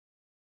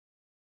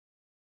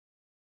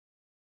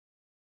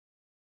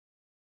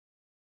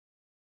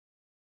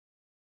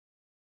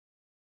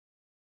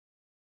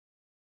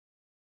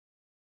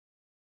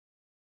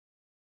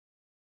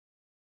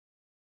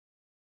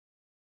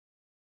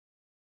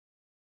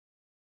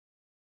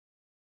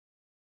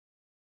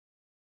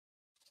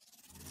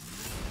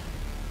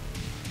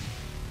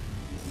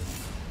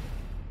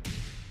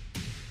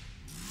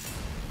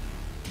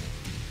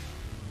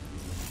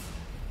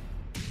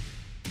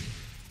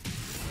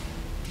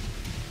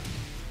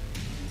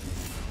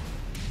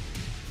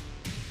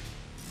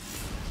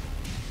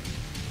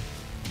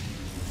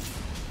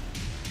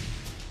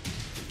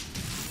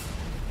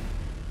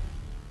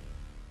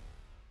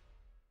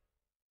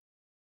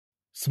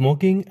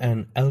Smoking and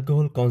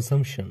alcohol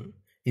consumption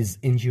is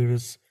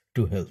injurious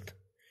to health.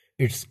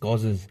 It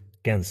causes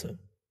cancer.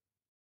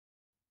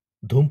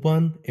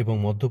 ধূমপান এবং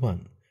মদ্যপান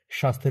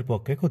স্বাস্থ্যের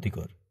পক্ষে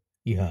ক্ষতিকর।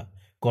 ইহা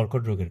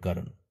কর্কট রোগের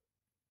কারণ।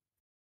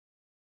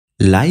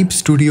 লাইভ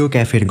স্টুডিও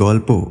ক্যাফের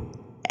গল্প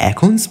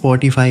এখন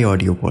স্পটিফাই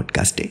অডিও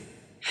পডকাস্টে,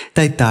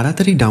 তাই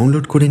তাড়াতাড়ি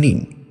ডাউনলোড করে নিন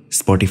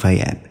Spotify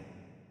app.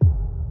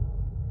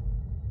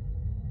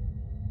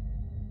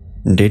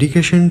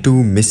 Dedication to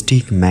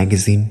Mystic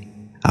Magazine,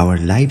 our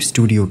live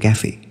studio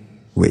cafe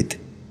with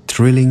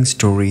thrilling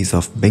stories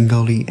of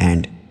Bengali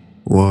and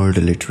world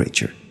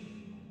literature.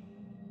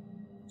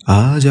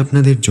 আজ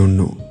আপনাদের জন্য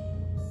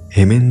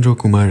হেমেন্দ্র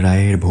কুমার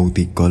রায়ের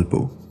ভৌতিক গল্প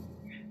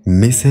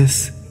মিসেস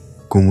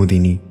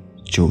কুমুদিনী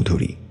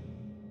চৌধুরী।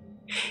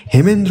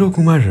 হেমেন্দ্র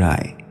কুমার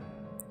রায়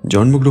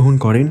জন্মগ্রহণ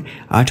করেন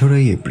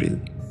 18 এপ্রিল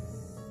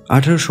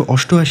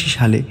 1888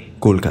 সালে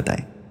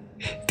কলকাতায়।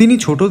 তিনি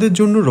ছোটদের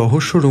জন্য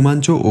রহস্য,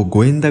 রোমাঞ্চ ও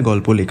গোয়েন্দা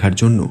গল্প লেখার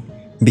জন্য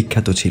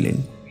বিখ্যাত ছিলেন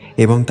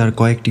এবং তার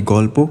কয়েকটি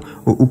গল্প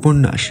ও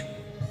উপন্যাস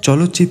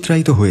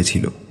চলচ্চিত্রায়িত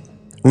হয়েছিল।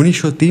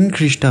 1903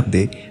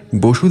 খ্রিস্টাব্দে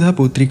বসুধা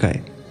পত্রিকায়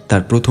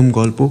তার প্রথম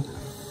গল্প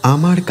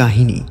আমার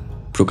কাহিনী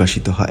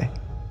প্রকাশিত হয়।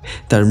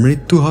 তার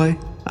মৃত্যু হয়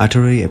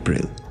 18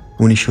 এপ্রিল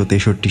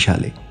 1963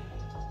 সালে।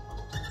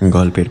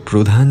 গল্পের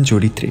প্রধান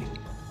চরিত্রে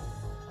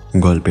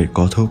গল্পের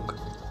কথক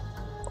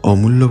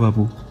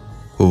অমূল্যবাবু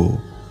ও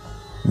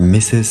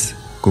মিসেস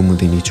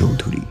কুমুদিনী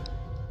চৌধুরী।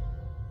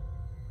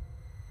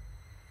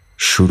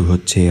 শুরু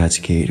হচ্ছে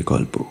আজকের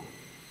গল্প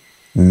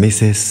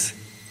মিসেস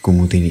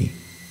কুমুদিনী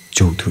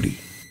চৌধুরী।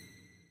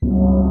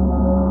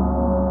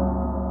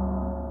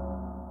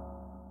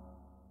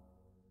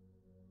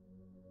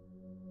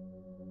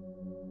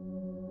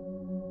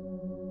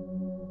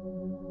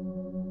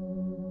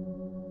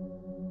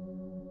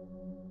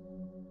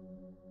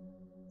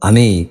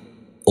 আমি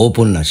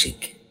ঔপন্যাসিক,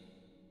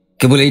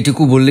 কেবল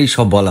এইটুকু বললেই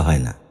সব বলা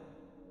হয় না।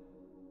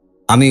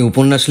 আমি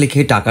উপন্যাস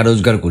লিখে টাকা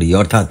রোজগার করি,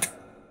 অর্থাৎ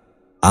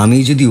আমি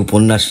যদি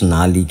উপন্যাস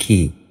না লিখি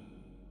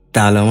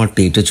তাহলে আমার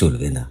পেটও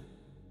চলবে না।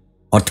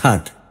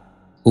 অর্থাৎ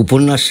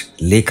উপন্যাস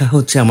লেখা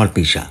হচ্ছে আমার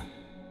পেশা।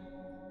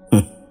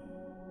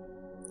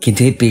 কিন্তু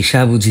এই পেশা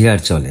বুঝি আর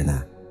চলে না।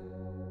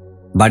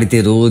 বাড়িতে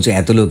রোজ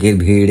এত লোকের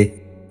ভিড়,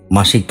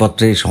 মাসিক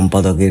পত্রের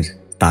সম্পাদকের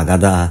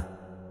তাগাদা,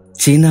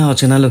 চেনা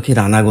অচেনা লোকের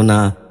আনাগোনা,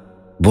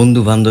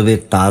 বন্ধু বান্ধবের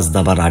তাস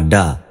দাবার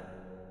আড্ডা,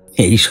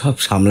 এইসব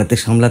সামলাতে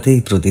সামলাতেই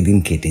প্রতিদিন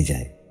কেটে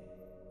যায়।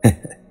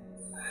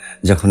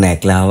 যখন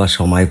একলা হওয়ার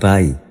সময়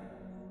পাই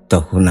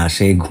তখন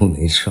আসে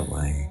ঘুমের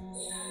সময়।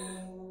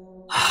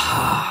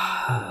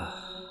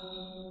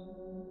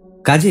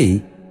 কাজেই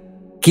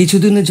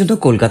কিছুদিনের জন্য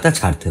কলকাতা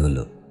ছাড়তে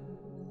হলো।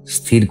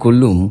 স্থির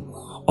করলুম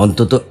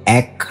অন্তত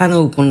একখানা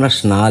উপন্যাস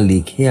না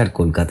লিখে আর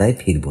কলকাতায়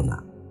ফিরব না।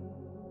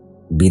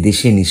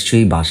 বিদেশে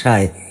নিশ্চয়ই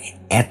বাসায়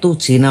এত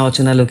চেনা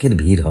অচেনা লোকের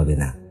ভিড় হবে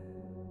না।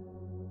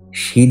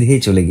 সিধে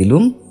চলে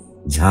গেলুম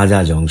ঝাঁঝা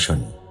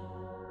জংশনে।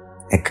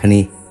 একখানি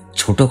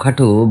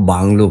ছোটখাটো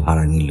বাংলো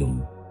ভাড়া নিলুম।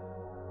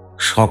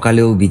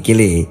 সকালেও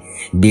বিকেলে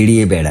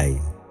বেরিয়ে বেড়াই,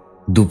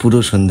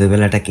 দুপুরও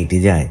সন্ধেবেলাটা কেটে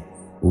যায়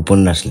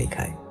উপন্যাস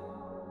লেখায়।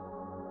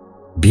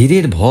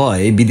 ভিড়ের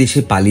ভয়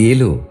বিদেশে পালিয়ে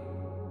এলো।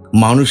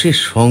 মানুষের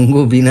সঙ্গ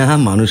বিনা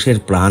মানুষের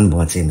প্রাণ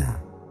বাঁচে না।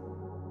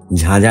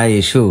 ঝাঁঝায়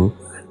এসো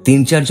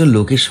 3-4 জন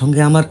লোকের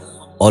সঙ্গে আমার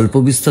অল্প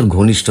বিস্তর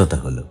ঘনিষ্ঠতা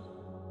হলো।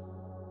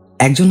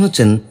 একজন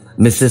হচ্ছেন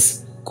মিসেস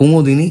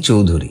কুমুদিনী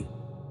চৌধুরী।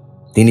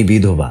 তিনি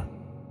বিধবা।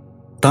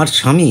 তার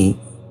স্বামী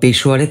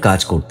পেশোয়ারে কাজ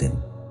করতেন।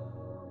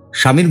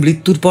 স্বামীর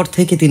মৃত্যুর পর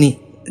থেকে তিনি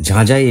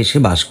ঝাঁঝায় এসে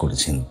বাস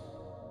করেছেন।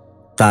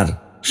 তার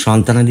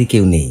সন্তানাদি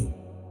কেউ নেই।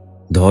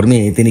 ধর্মে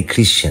তিনি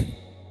খ্রিশ্চান।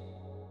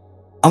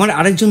 আমার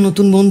আরেকজন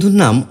নতুন বন্ধুর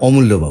নাম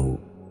অমূল্যবাবু।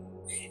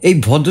 এই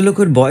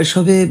ভদ্রলোকের বয়স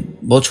হবে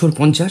বছর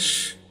 50।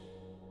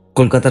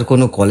 কলকাতার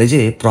কোনো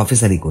কলেজে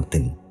প্রফেসরি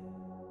করতেন।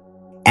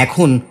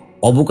 এখন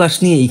অবকাশ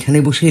নিয়ে এইখানে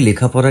বসে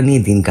লেখাপড়া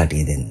নিয়ে দিন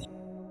কাটিয়ে দেন।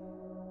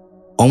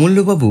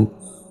 অমূল্যবাবু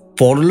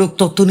পরলোক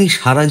তত্ত্ব নিয়ে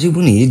সারা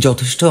জীবনই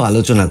যথেষ্ট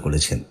আলোচনা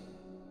করেছেন।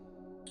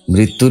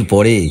 মৃত্যুর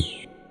পরে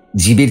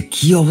জীবের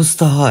কি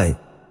অবস্থা হয়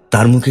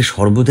তার মুখে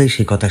সর্বদাই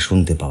সে কথা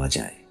শুনতে পাওয়া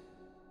যায়।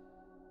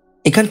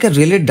 এখানকার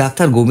রেলের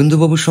ডাক্তার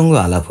গোবিন্দবাবুর সঙ্গে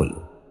আলাপ হল।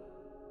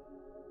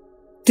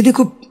 তিনি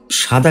খুব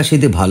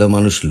সাদাসিধে ভালো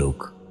মানুষ লোক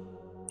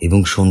এবং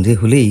সন্ধে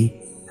হলেই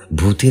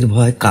ভূতের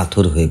ভয়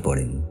কাতর হয়ে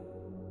পড়েন।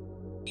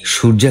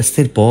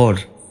 সূর্যাস্তের পর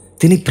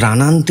তিনি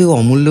প্রাণান্তেও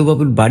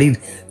অমূল্যবাবুর বাড়ির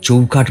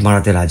চৌকাঠ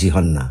মারাতে রাজি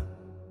হন না,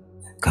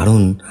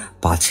 কারণ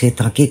পাছে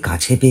তাকে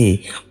কাছে পেয়ে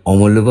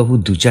অমূল্যবাবু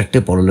 2-4টে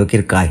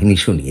পরলোকের কাহিনী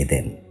শুনিয়ে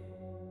দেন।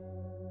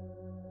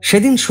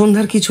 সেদিন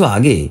সন্ধ্যার কিছু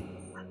আগে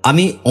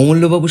আমি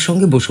অমূল্যবাবুর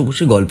সঙ্গে বসে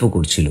বসে গল্প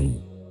করছিলাম।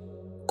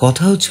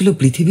 কথা হচ্ছিল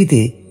পৃথিবীতে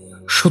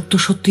সত্য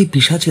সত্যি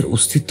পিশাচের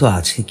অস্তিত্ব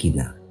আছে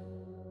কিনা।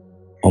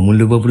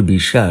 অমূল্যবাবুর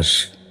বিশ্বাস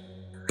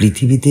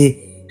পৃথিবীতে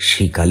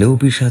সেকালেও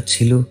পিশাচ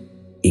ছিল,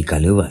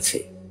 একালেও আছে।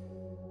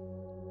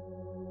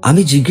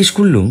 আমি জিজ্ঞেস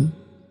করলুম,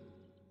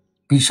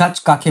 পিশাচ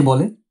কাকে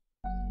বলে?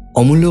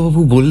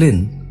 অমূল্যবাবু বললেন,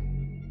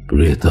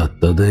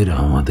 প্রেতাত্মাদের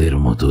আমাদের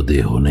মতো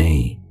দেহ নেই,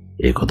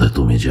 একথা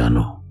তুমি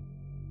জানো।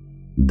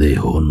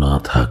 দেহ না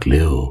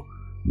থাকলেও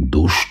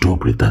দুষ্ট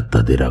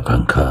প্রেতাত্মাদের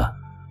আকাঙ্ক্ষা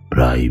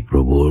প্রায়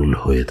প্রবল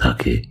হয়ে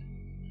থাকে,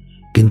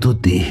 কিন্তু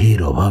দেহের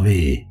অভাবে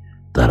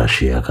তারা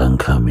সে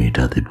আকাঙ্ক্ষা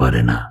মেটাতে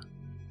পারে না।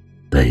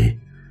 তাই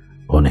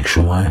অনেক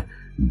সময়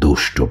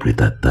দুষ্ট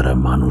প্রেতাত্মারা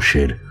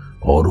মানুষের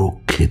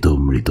অরক্ষিত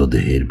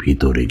মৃতদেহের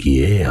ভিতরে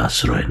গিয়ে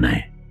আশ্রয়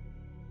নেয়।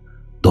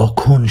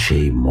 তখন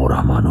সেই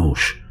মরা মানুষ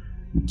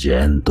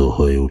জ্যান্ত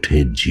হয়ে উঠে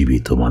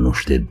জীবিত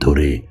মানুষদের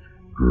ধরে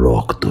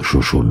রক্ত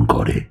শোষণ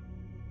করে।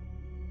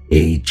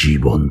 এই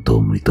জীবন্ত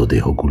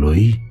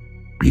মৃতদেহগুলোই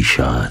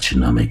পিশাচ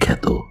নামে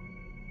খ্যাত।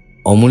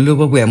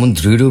 অমূল্যবাবু এমন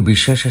দৃঢ়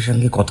বিশ্বাসের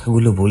সঙ্গে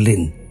কথাগুলো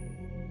বললেন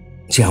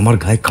যে আমার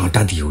গায়ে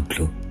কাঁটা দিয়ে উঠল।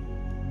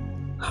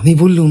 আমি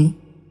বললুম,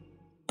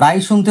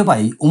 প্রায় শুনতে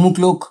পাই অমুক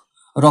লোক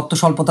রক্ত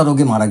স্বল্পতা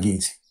রোগে মারা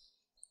গিয়েছে।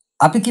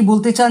 আপনি কি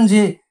বলতে চান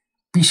যে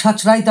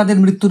পিশাচরাই তাদের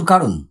মৃত্যুর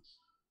কারণ?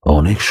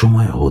 অনেক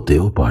সময়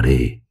হতেও পারে,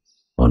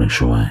 অনেক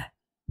সময়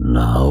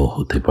নাও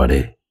হতে পারে।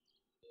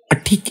 আর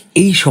ঠিক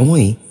এই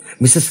সময়ে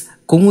মিসেস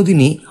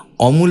কুমুদিনী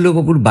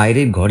অমূল্যবাবুর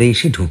বাইরের ঘরে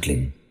এসে ঢুকলেন।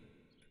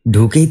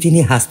 ঢুকেই তিনি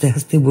হাসতে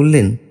হাসতে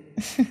বললেন,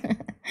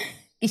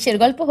 কিসের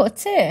গল্প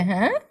হচ্ছে?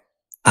 হ্যাঁ,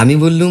 আমি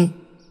বললুম,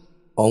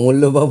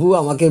 অমূল্যবাবু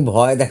আমাকে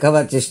ভয়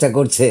দেখাবার চেষ্টা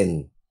করছেন।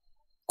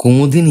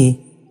 কুমুদিনী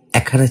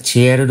একখানা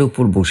চেয়ারের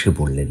উপর বসে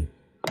পড়লেন।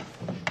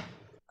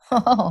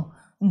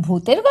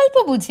 ভূতের গল্প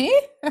বুঝি?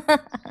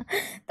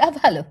 তা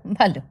ভালো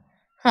ভালো,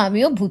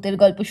 আমিও ভূতের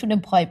গল্প শুনে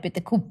ভয় পেতে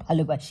খুব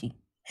ভালোবাসি।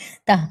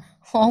 তা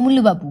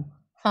অমূল্যবাবু,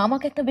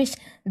 আমাকে একটা বেশ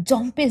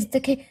জম্পেশ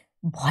দেখে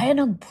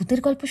ভয়ানক ভূতের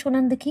গল্প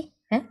শোনান দেখি।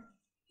 হ্যাঁ,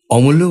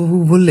 অমূল্যবাবু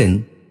বললেন,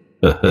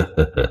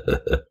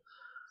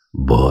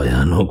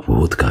 ভয়ানক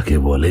ভূত কাকে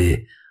বলে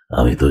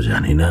আমি তো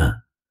জানি না,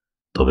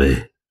 তবে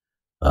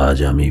আজ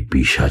আমি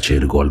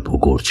পিশাচের গল্প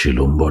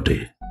করছিলাম বটে।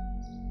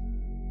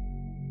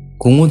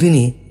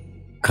 কুমুদিনী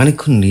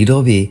খানিকক্ষণ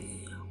নীরবে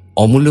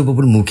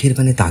অমূল্যবাবুর মুখের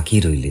পানে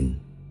তাকিয়ে রইলেন।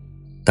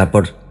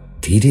 তারপর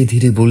ধীরে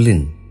ধীরে বললেন,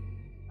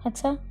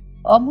 আচ্ছা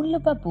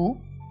অমূল্যবাবু,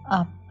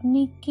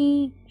 আপনি কি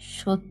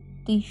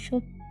সত্যি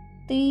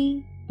সত্যি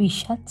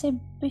পিশাচে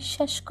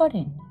বিশ্বাস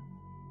করেন?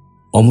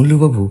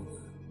 অমূল্যবাবু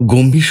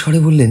গম্ভীর স্বরে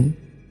বললেন,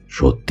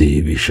 সত্যি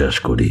বিশ্বাস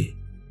করি।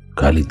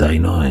 খালি তাই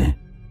নয়,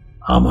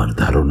 আমার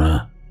ধারণা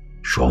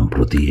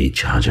সম্প্রতি এই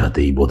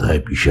ঝাঁঝাতেই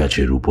বোধহয়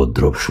পিশাচের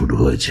উপদ্রব শুরু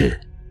হয়েছে।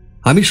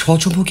 আমি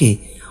সচমকে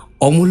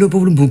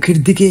অমূল্যবাবুর মুখের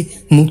দিকে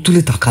মুখ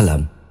তুলে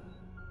তাকালাম।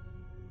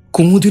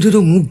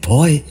 কুমুদিনেরও মুখ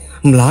ভয়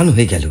ম্লান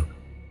হয়ে গেল,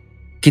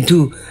 কিন্তু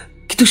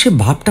কিন্তু সে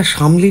ভাবটা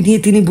সামলে নিয়ে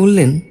তিনি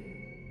বললেন,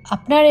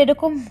 আপনার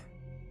এরকম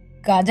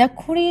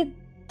গাঁজাখুরি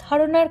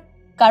ধারণার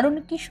কারণ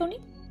কি শুনি?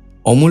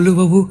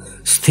 অমূল্যবাবু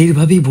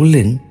স্থিরভাবেই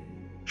বললেন,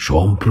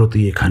 সম্প্রতি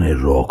এখানে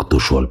রক্ত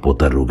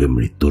স্বল্পতার রোগে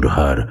মৃত্যুর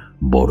হার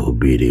বড়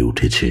বেড়ে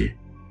উঠেছে।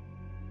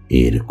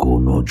 এর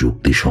কোনো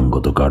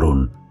যুক্তিসঙ্গত কারণ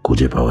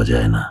খুঁজে পাওয়া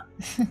যায় না।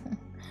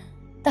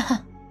 তা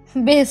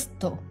বেশ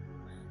তো,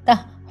 তা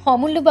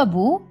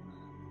অমূল্যবাবু,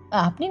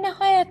 আপনি না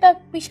হয় একটা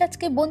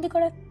পিশাচকে বন্দি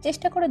করার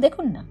চেষ্টা করে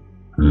দেখুন না।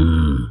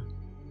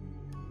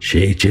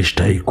 সেই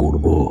চেষ্টাই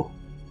করব।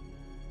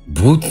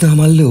 ভূত না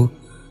মারলেও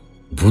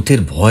ভূতের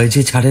ভয়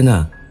যে ছাড়ে না,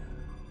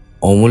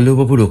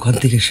 অমূল্যবাবুর ওখান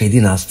থেকে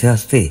সেদিন আস্তে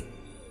আস্তে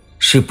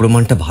সে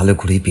প্রমাণটা ভালো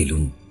করেই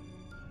পেলুম।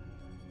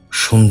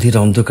 সন্ধ্যের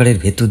অন্ধকারের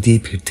ভেতর দিয়ে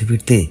ফিরতে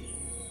ফিরতে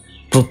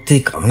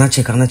প্রত্যেক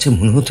আনাচে কানাচে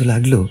মনে হতে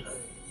লাগলো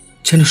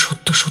যেন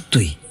সত্য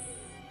সত্যই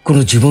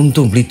কোনো জীবন্ত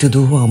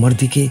মৃতদেহ আমার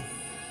দিকে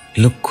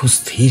লক্ষ্য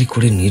স্থির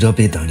করে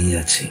নীরবে দাঁড়িয়ে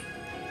আছে।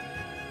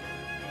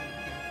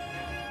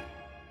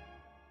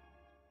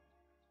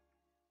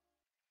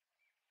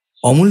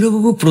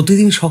 অমূল্যবাবু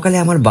প্রতিদিন সকালে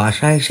আমার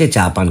বাসায় এসে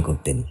চা পান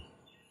করতেন।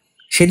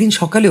 সেদিন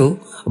সকালেও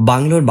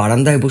বাংলোর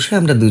বারান্দায় বসে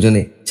আমরা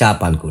দুজনে চা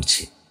পান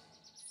করছি।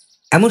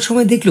 এমন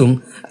সময় দেখলুম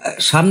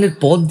সামনের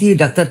পথ দিয়ে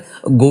ডাক্তার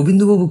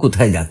গোবিন্দবাবু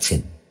কোথায় যাচ্ছেন।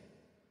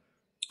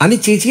 আমি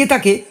চেঁচিয়ে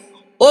তাকে,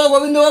 ও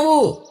গোবিন্দবাবু,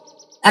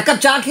 এক কাপ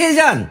চা খেয়ে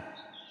যান।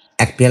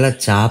 এক পেয়ালা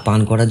চা পান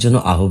করার জন্য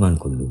আহ্বান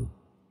করলুম।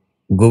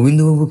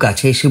 গোবিন্দবাবু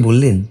কাছে এসে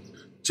বললেন,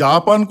 চা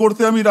পান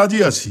করতে আমি রাজি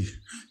আছি,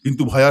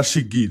 কিন্তু ভায়ার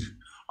শিগগির,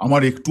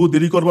 আমার একটুও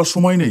দেরি করবার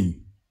সময় নেই।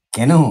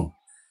 কেন,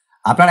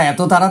 আপনারা এত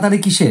তাড়াতাড়ি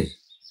কিসের?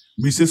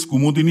 মিসেস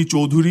কুমুদিনী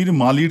চৌধুরীর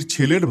মালির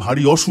ছেলের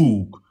ভারী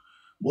অসুখ,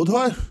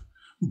 বোধহয়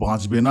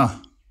বাঁচবে না।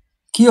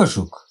 কি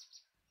অসুখ?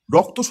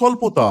 রক্ত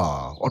স্বল্পতা,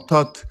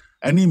 অর্থাৎ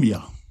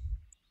অ্যানিমিয়া।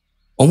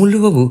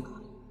 অমূল্যবাবু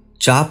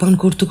চা পান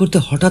করতে করতে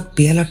হঠাৎ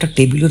পেয়ালাটা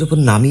টেবিলের ওপর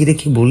নামিয়ে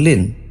রেখে বললেন,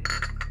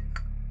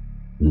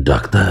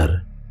 ডাক্তার,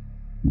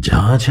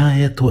 যা যা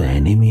এত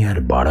অ্যানিমিয়ার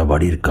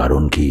বাড়াবাড়ির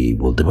কারণ কি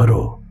বলতে পারো?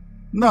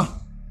 না,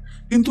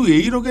 কিন্তু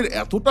এই রোগের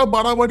এতটা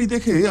বাড়াবাড়ি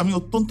দেখে আমি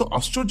অত্যন্ত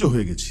আশ্চর্য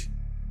হয়ে গেছি।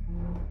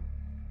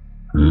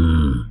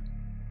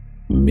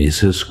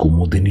 মিসেস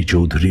কুমুদিনী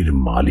চৌধুরীর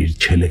মালির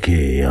ছেলেকে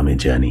আমি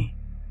জানি।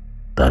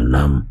 তার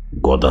নাম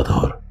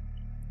গদাধর।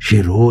 সে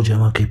রোজ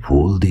আমাকে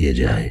ফুল দিয়ে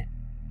যায়।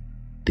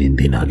 3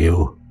 দিন আগেও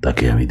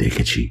তাকে আমি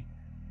দেখেছি।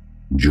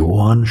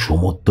 জোয়ান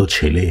সমত্ব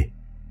ছেলে।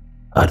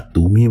 আর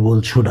তুমি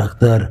বলছো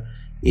ডাক্তার,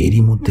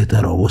 এরই মধ্যে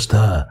তার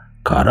অবস্থা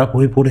খারাপ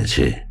হয়ে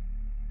পড়েছে?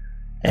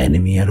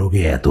 অ্যানিমিয়া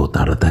রোগে এত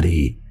তাড়াতাড়ি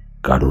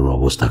কারোর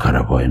অবস্থা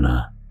খারাপ হয় না।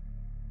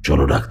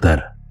 চলো ডাক্তার,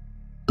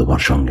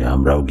 তোমার সঙ্গে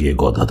আমরাও গিয়ে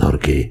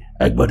গদাধরকে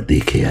একবার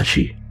দেখে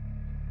আসি।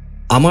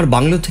 আমার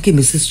বাংলো থেকে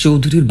মিসেস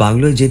চৌধুরীর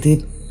বাংলোয় যেতে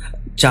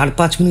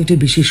 4-5 মিনিটের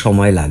বেশি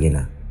সময় লাগে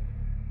না।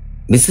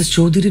 মিসেস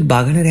চৌধুরীর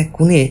বাগানের এক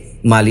কোণে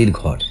মালির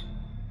ঘর।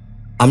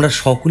 আমরা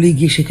সকলেই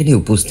গিয়ে সেখানে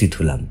উপস্থিত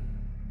হলাম।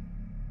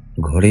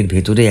 ঘরের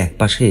ভেতরে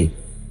একপাশে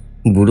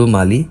বুড়ো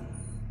মালি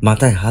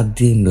মাথায় হাত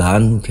দিয়ে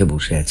ম্লান মুখে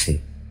বসে আছে।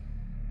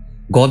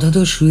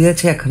 গদাধর শুয়ে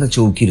আছে একখানা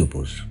চৌকির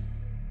উপর।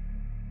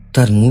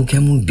 তার মুখ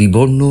এমন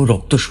বিবর্ণ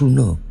রক্তশূর্ণ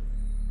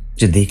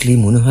যে দেখলেই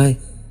মনে হয়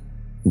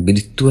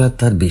মৃত্যু আর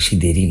তার বেশি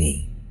দেরি নেই।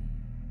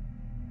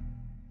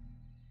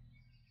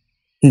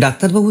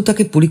 ডাক্তারবাবু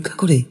তাকে পরীক্ষা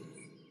করে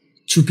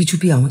চুপি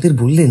চুপি আমাদের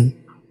বললেন,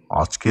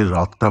 আজকের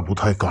রাতটা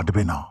বোধহয়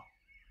কাটবে না।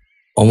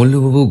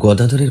 অমূল্যবাবু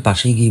গদাধরের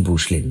পাশে গিয়ে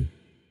বসলেন।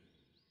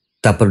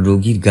 তারপর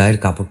রোগীর গায়ের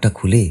কাপড়টা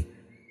খুলে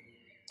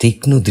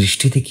তীক্ষ্ণ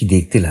দৃষ্টিতে কি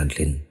দেখতে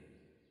লাগলেন।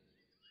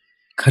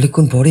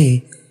 খানিকক্ষণ পরে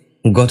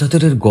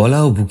গদাধরের গলা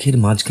ও বুকের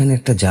মাঝখানে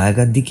একটা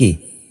জায়গার দিকে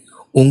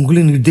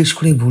অঙ্গুলি নির্দেশ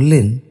করে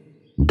বললেন,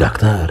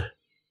 ডাক্তার,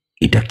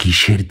 এটা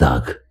কিসের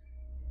দাগ?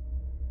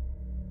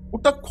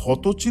 ওটা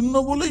ক্ষত চিহ্ন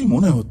বলেই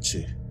মনে হচ্ছে।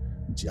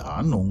 যা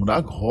নোংরা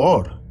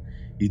ঘর,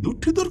 ইঁদুর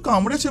ঠিদুর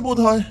কামড়েছে বোধ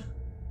হয়।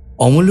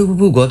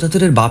 অমূল্যবাবু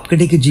গদাধরের বাপকে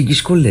ডেকে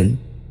জিজ্ঞেস করলেন,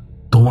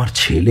 তোমার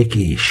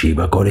ছেলেকে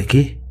সেবা করে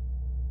কে?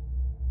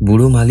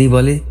 বুড়ো মালি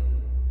বলে,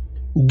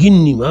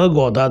 গিন্নিমা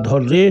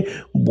গদাধররে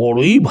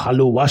বড়ই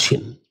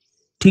ভালোবাসেন,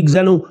 ঠিক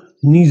যেন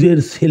নিজের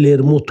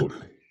ছেলের মতন।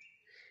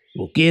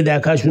 ওকে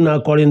দেখাশোনা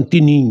করেন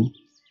তিনি।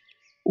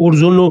 ওর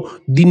জন্য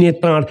দিনে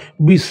তার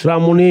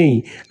বিশ্রামও নেই,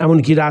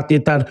 এমনকি রাতে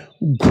তার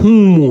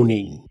ঘুমও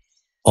নেই।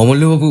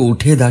 অমূল্যবাবু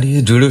উঠে দাঁড়িয়ে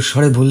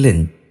দৃঢ়স্বরে বললেন,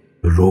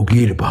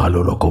 রোগীর ভালো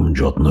রকম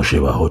যত্ন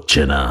সেবা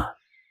হচ্ছে না।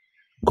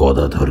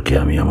 গদাধরকে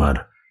আমি আমার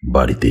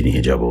বাড়িতে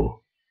নিয়ে যাব।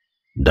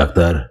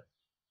 ডাক্তার,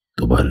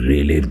 তোমার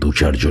রেলের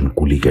 2-4 জন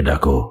কুলিকে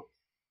ডাকো।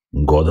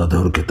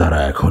 গদাধরকে তারা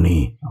এখনই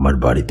আমার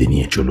বাড়িতে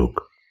নিয়ে চলুক।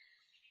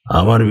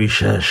 আমার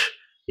বিশ্বাস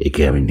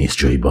একে আমি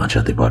নিশ্চয়ই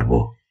বাঁচাতে পারবো।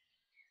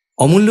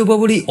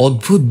 অমূল্যবাবুর এই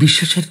অদ্ভুত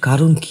বিশ্বাসের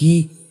কারণ কি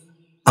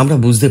আমরা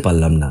বুঝতে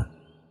পারলাম না।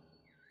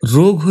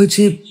 রোগ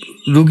হয়েছে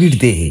রোগীর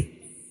দেহে,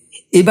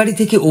 এ বাড়ি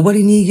থেকে ও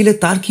বাড়ি নিয়ে গেলে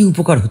তার কি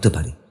উপকার হতে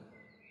পারে?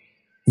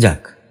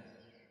 যাক,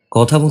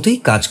 কথা মতোই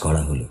কাজ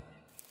করা হলো।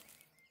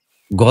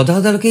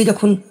 গদাধরকে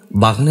যখন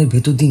বাগানের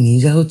ভেতর দিয়ে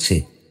নিয়ে যাওয়া হচ্ছে,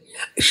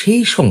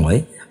 সেই সময়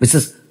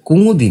মিসেস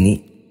কুমুদিনী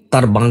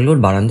তার বাংলোর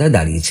বারান্দায়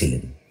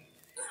দাঁড়িয়েছিলেন।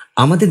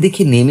 আমাদের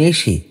দেখে নেমে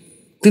এসে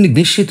তিনি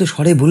বিস্মিত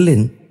স্বরে বললেন,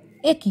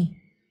 এ কি,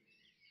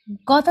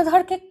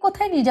 গদাধরকে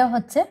কোথায় নিয়ে যাওয়া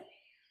হচ্ছে?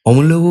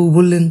 অমূল্যবাবু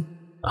বললেন,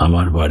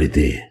 আমার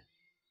বাড়িতে।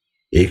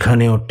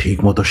 এখানেও ঠিক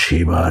মতো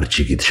সেবা আর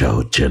চিকিৎসা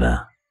হচ্ছে না।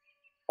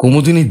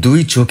 কুমুদিনীর 2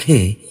 চোখে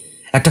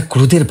একটা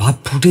ক্রোধের ভাব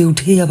ফুটে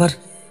উঠে আবার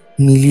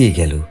মিলিয়ে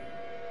গেল।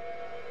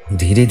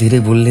 ধীরে ধীরে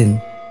বললেন,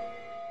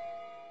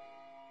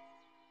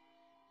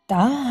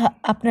 তা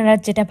আপনারা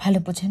যেটা ভালো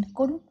বোঝেন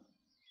করুন।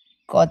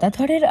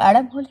 গদাধরের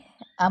আরাম হলে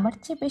আমার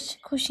চেয়ে বেশ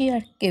খুশি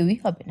আর কেউই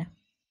হবে না।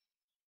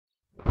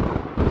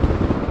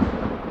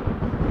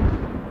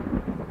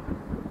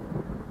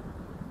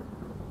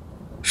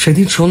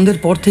 সেদিন সন্ধ্যের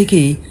পর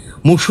থেকেই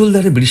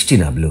মুষলধারে বৃষ্টি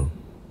নামল।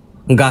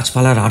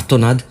 গাছপালার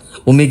আর্তনাদ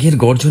ও মেঘের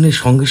গর্জনের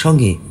সঙ্গে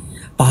সঙ্গে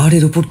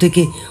পাহাড়ের উপর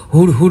থেকে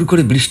হুড় হুড়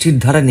করে বৃষ্টির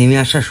ধারা নেমে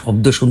আসার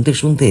শব্দ শুনতে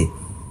শুনতে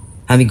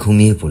আমি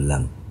ঘুমিয়ে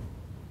পড়লাম।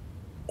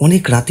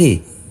 অনেক রাতে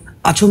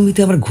আচম্বিতে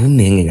আমার ঘুম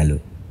ভেঙে গেল।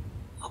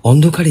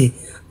 অন্ধকারে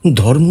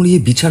ধর্মড়িয়ে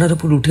বিছানার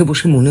উপর উঠে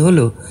বসে মনে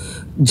হলো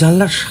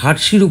জানলার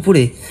সার্সির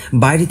উপরে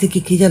বাইরে থেকে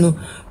কে যেন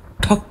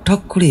ঠক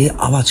ঠক করে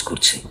আওয়াজ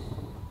করছে।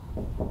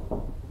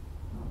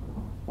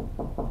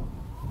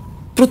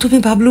 প্রথমে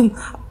ভাবলুম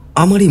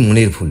আমারই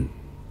মনের ভুল।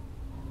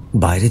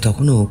 বাইরে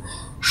তখনও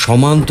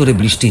সমান্তরে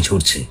বৃষ্টি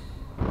ঝরছে,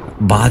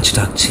 বাজ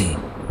ডাকছে,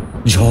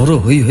 ঝড়ও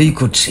হই হই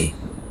করছে।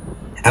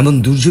 এমন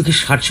দুর্যোগে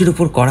সার্সির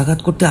উপর করাঘাত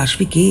করতে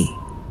আসবে কে?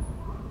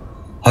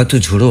 হয়তো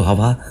ঝোড়ো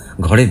হাওয়া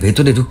ঘরের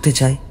ভেতরে ঢুকতে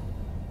চায়।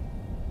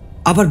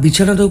 আবার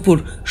বিছানার উপর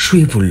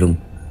শুয়ে পড়লুম,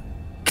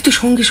 কিন্তু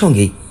সঙ্গে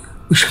সঙ্গেই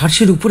ওই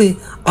সার্সির উপরে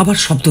আবার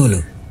শব্দ হলো।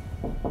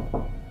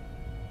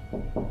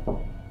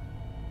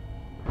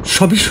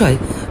 সবিস্ময়ে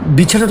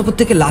বিছানার উপর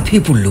থেকে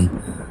লাফিয়ে পড়লুম।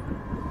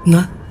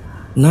 না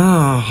না,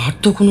 আর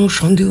তো কোনো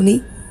সন্দেহ নেই।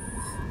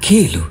 কে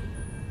এলো?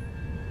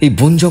 এই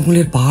বন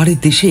জঙ্গলের পাহাড়ের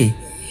দেশে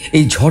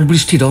এই ঝড়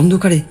বৃষ্টির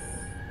অন্ধকারে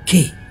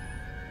কে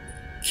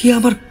কে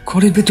আমার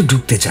ঘরের ভেতর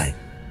ঢুকতে চায়?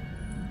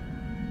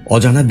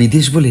 অজানা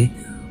বিদেশ বলে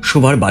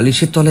শোবার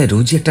বালিশের তলায়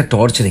রোজই একটা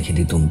টর্চ রেখে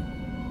দিতুম।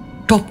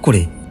 টপ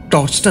করে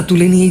টর্চটা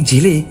তুলে নিয়ে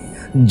জেলে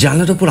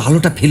জানলার ওপর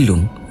আলোটা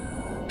ফেললুম।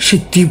 সে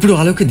তীব্র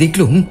আলোকে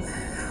দেখলুম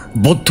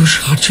বদ্ধ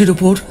সার্সের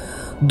ওপর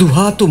 2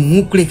 হাত ও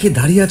মুখ রেখে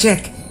দাঁড়িয়ে আছে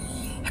এক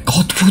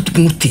অদ্ভুত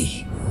মূর্তি।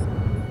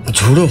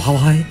 ঝোড়ো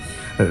হাওয়ায়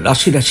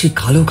রাশি রাশি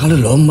কালো কালো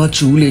লম্বা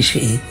চুল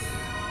এসে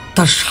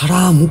তার সারা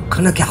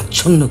মুখখানাকে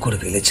আচ্ছন্ন করে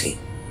ফেলেছে,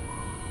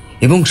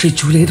 এবং সেই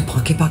চুলের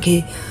ফাঁকে ফাঁকে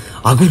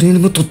আগুনের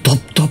মতো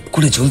দপ দপ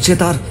করে জ্বলছে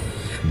তার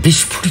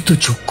বিস্ফোরিত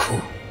চক্ষু।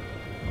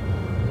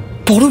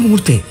 পর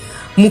মুহূর্তে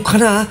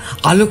মুখখানা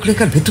আলোক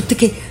রেখার ভেতর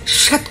থেকে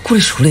স্যাত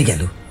করে সরে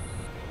গেল।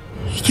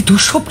 কি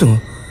দুঃস্বপ্ন!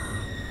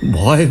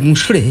 ভয়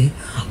মুষড়ে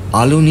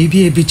আলো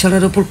নিভিয়ে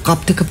বিছানার ওপর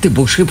কাঁপতে কাঁপতে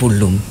বসে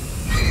পড়লুম।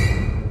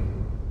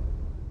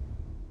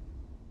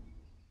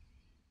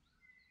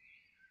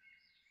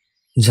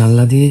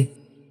 জানলা দিয়ে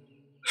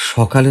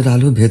সকালের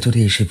আলো ভেতরে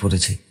এসে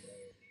পড়েছে,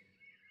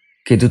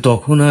 কিন্তু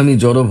তখন আমি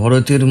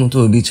জড়ভরতের মতো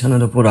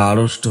বিছানার ওপর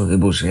আড়ষ্ট হয়ে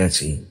বসে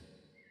আছি।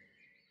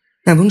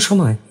 এমন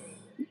সময়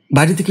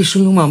বাড়ি থেকে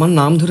শুনলাম আমার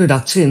নাম ধরে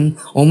ডাকছেন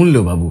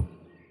অমূল্যবাবু।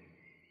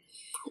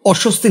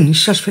 অস্বস্তি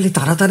নিঃশ্বাস ফেলে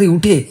তাড়াতাড়ি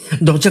উঠে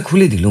দরজা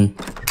খুলে দিলুম।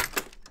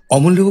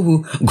 অমূল্যবাবু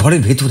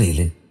ঘরের ভেতরে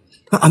এলেন।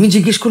 আমি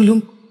জিজ্ঞেস করলুম,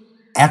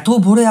 এত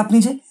ভোরে আপনি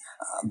যে?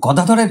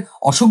 গদাধরের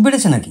অসুখ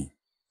বেড়েছে নাকি?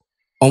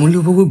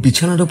 অমূল্যবাবু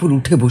বিছানার ওপর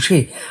উঠে বসে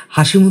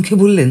হাসি মুখে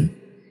বললেন,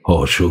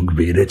 অসুখ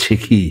বেড়েছে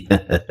কি?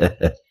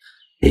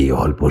 এই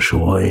অল্প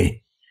সময়ে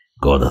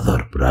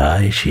গদাধর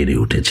প্রায় সেরে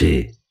উঠেছে।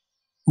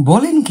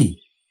 বলেন কি?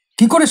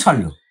 কি করে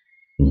সারল?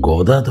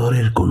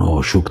 গদাধরের কোনো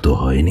অসুখ তো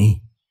হয়নি,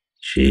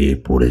 সে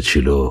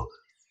পড়েছিল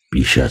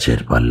পিশাচের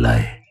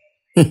পাল্লায়।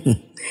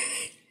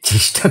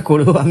 চেষ্টা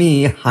করেও আমি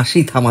হাসি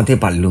থামাতে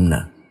পারলুম না।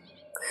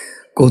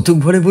 কৌতুক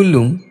ভরে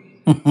বললুম,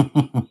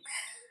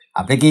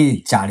 আপনি কি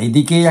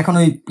চারিদিকে এখন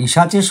ওই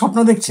পিশাচের স্বপ্ন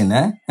দেখছেন?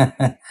 হ্যাঁ?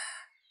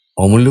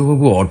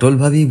 অমূল্যবাবু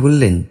অটলভাবেই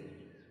বললেন,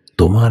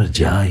 তোমার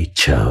যা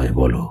ইচ্ছা হয়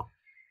বলো,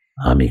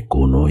 আমি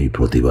কোনোই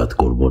প্রতিবাদ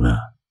করব না।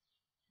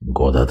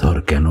 গদাধর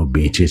কেন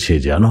বেঁচেছে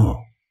জানো?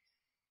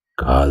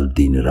 কাল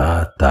দিন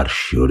রাত তার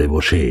শিয়রে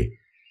বসে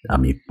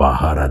আমি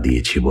পাহারা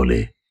দিয়েছি বলে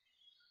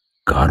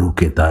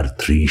কারুকে তার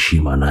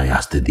ত্রিসীমানায়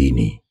আসতে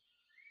দিইনি।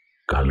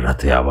 কাল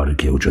রাতে আবার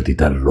কেউ যদি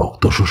তার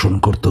রক্ত শোষণ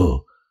করত,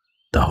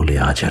 তাহলে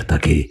আজ আর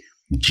তাকে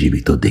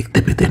জীবিত দেখতে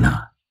পেতে না।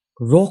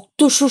 রক্ত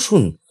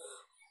শোষণ?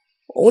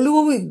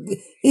 অমূল্যবাবু,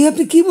 এই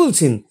আপনি কি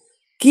বলছেন?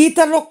 কে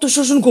তার রক্ত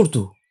শোষণ করত?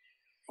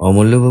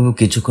 অমূল্যবাবু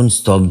কিছুক্ষণ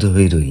স্তব্ধ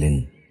হয়ে রইলেন,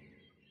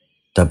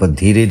 তারপর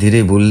ধীরে ধীরে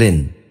বললেন,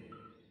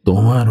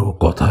 তোমার ও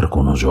কথার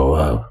কোনো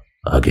জবাব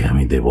আগে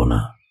আমি দেব না।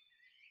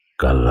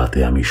 কাল রাতে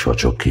আমি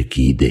সচক্ষে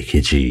কি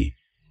দেখেছি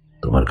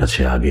তোমার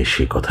কাছে আগে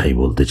সে কথাই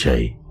বলতে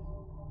চাই।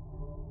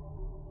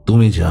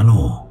 তুমি জানো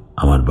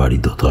আমার বাড়ি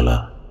দোতলা।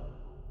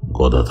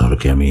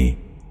 গদাধরকে আমি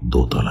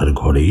দোতলার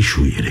ঘরেই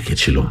শুইয়ে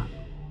রেখেছিলাম।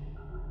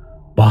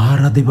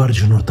 পাহারা দেবার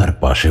জন্য তার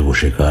পাশে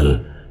বসে কাল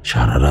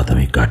সারা রাত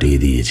আমি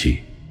কাটিয়ে দিয়েছি।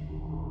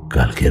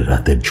 কালকের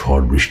রাতের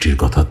ঝড় বৃষ্টির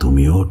কথা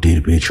তুমিও টের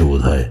পেয়েছ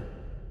বোধ হয়।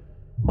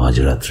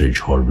 মাঝরাত্রে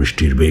ঝড়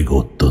বৃষ্টির বেগ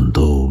অত্যন্ত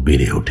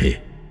বেড়ে ওঠে।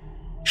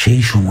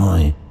 সেই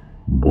সময়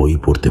বই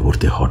পড়তে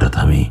পড়তে হঠাৎ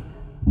আমি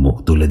মুখ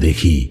তুলে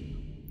দেখি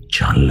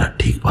জানলার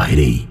ঠিক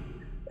বাইরেই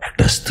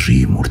একটা স্ত্রী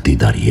মূর্তি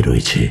দাঁড়িয়ে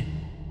রয়েছে।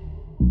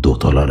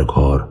 দোতলার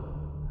ঘর,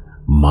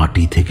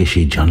 মাটি থেকে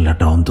সেই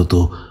জানলাটা অন্তত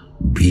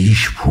 20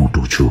 ফুট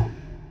উঁচু।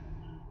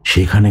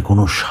 সেখানে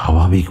কোনো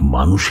স্বাভাবিক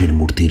মানুষের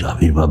মূর্তির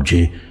আবির্ভাব যে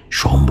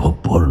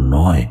সম্ভবপর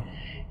নয়,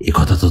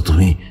 একথা তো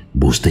তুমি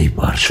বুঝতেই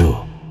পারছো।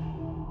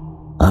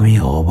 আমি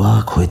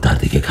অবাক হয়ে তার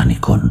দিকে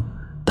খানিকক্ষণ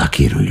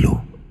তাকিয়ে রইল।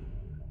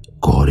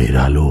 ঘরের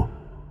আলো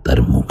তার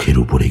মুখের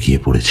উপরে গিয়ে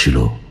পড়েছিল।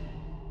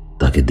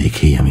 তাকে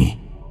দেখেই আমি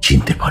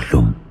চিনতে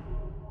পারলুম।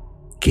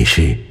 কে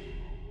সে?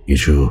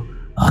 কিছু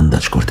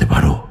আন্দাজ করতে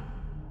পারো?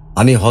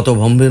 আমি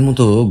হতভম্বের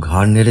মতো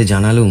ঘাড় নেড়ে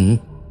জানালুম,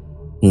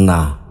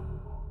 না।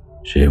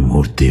 সে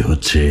মূর্তি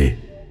হচ্ছে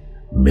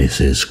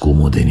মিসেস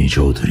কুমুদিনী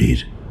চৌধুরীর।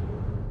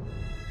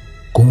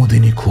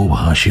 কুমুদিনী খুব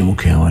হাসি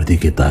মুখে আমার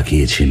দিকে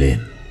তাকিয়েছিলেন।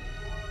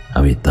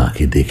 আমি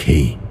তাকে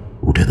দেখেই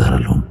উঠে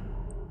দাঁড়ালুম।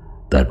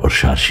 তারপর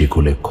শার্শি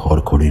খুলে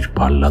খড়খড়ির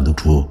পাল্লা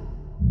দুটো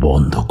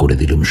বন্ধ করে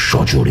দিলুম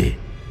সজোরে।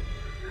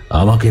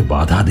 আমাকে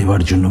বাধা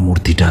দেওয়ার জন্য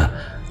মূর্তিটা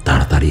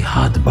তাড়াতাড়ি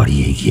হাত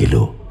বাড়িয়ে এগিয়ে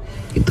এলো,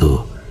 কিন্তু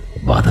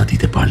বাধা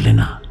দিতে পারলে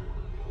না।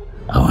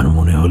 আমার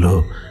মনে হলো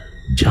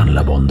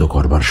জানলা বন্ধ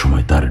করবার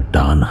সময় তার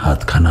ডান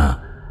হাতখানা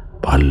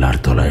পাল্লার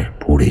তলায়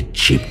পড়ে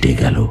চিপটে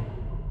গেল।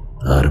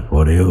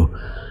 তারপরেও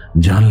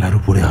জানলার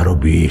উপরে আরো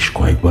বেশ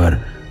কয়েকবার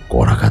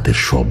করাঘাতের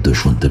শব্দ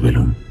শুনতে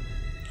পেলুম,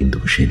 কিন্তু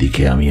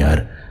সেদিকে আমি আর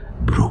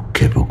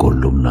ভ্রুক্ষেপও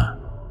করলুম না।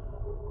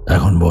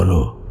 এখন বলো,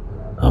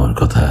 আমার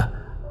কথা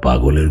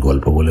পাগলের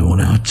গল্প বলে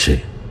মনে হচ্ছে?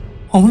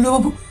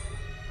 অমূল্যবাবু,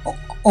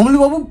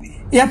 অমূল্যবাবু,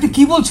 এ আপনি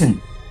কি বলছেন?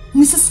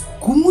 মিসেস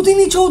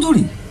কুমুদিনী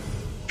চৌধুরী?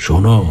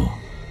 শোনো,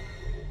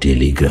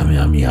 টেলিগ্রামে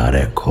আমি আর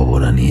এক খবর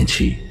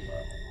আনিয়েছি।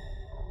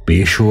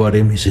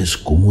 পেশোয়ারে মিসেস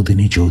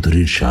কুমুদিনী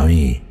চৌধুরীর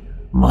স্বামী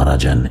মারা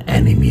যান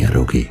অ্যানিমিয়া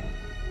রোগে,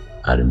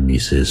 আর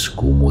মিসেস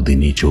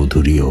কুমুদিনী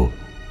চৌধুরীও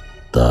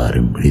তার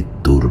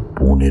মৃত্যুর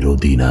 15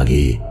 দিন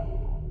আগে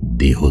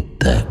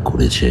দেহত্যাগ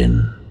করেছেন।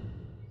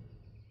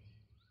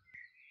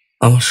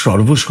 আমার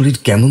সর্বশরীর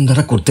কেমন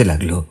ধারা করতে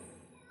লাগলো।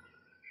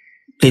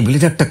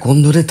 টেবিলের একটা কোণ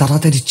ধরে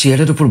তাড়াতাড়ি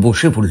চেয়ারের উপর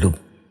বসে পড়লুম।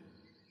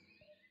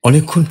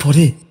 অনেকক্ষণ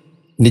পরে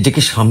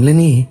নিজেকে সামলে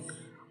নিয়ে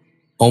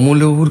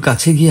অমূল্যবাবুর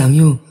কাছে গিয়ে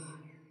আমিও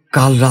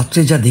কাল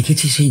রাত্রে যা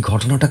দেখেছি সেই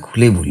ঘটনাটা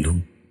খুলে বললুম।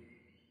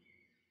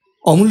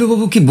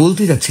 অমূল্যবাবু কি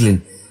বলতে যাচ্ছিলেন,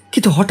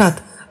 কিন্তু হঠাৎ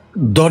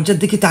দরজার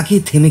দিকে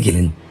তাকিয়ে থেমে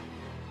গেলেন।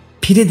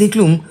 ফিরে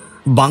দেখলুম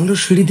বাংলোর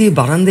সিঁড়ি দিয়ে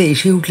বারান্দায়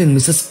এসে উঠলেন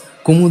মিসেস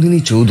কুমুদিনী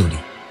চৌধুরী।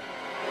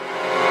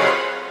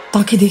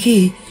 তাকে দেখে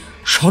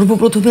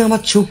সর্বপ্রথমে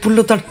আমার চোখ পড়ল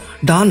তার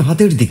ডান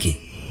হাতের দিকে।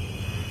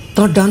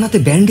 তার ডান হাতে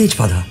ব্যান্ডেজ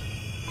বাঁধা।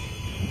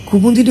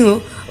 কুমুদিনীও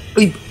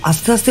ওই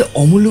আস্তে আস্তে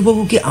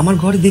অমূল্যবাবুকে আমার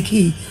ঘরে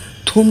দেখেই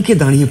থমকে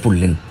দাঁড়িয়ে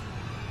পড়লেন।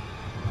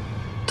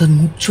 তার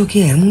মুখ চোখে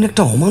এমন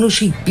একটা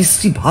অমানসিক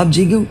বিশ্রী ভাব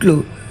জেগে উঠল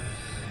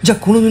যা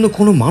কোনোদিনও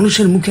কোনো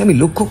মানুষের মুখে আমি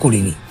লক্ষ্য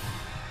করিনি।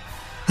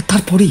 আর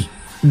তারপরেই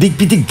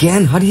দিকবিদিক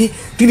জ্ঞান হারিয়ে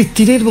তিনি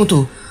তীরের মতো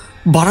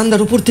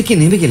বারান্দার উপর থেকে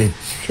নেমে গেলেন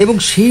এবং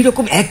সেই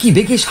রকম একই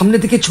বেগে সামনে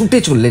থেকে ছুটে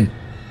চললেন।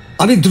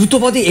 আমি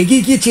দ্রুতপদে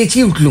এগিয়ে গিয়ে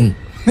চেঁচিয়ে উঠলুম,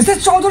 মিসেস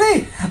চৌধুরী,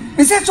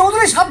 মিসেস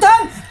চৌধুরী, সাবধান,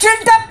 ট্রেন।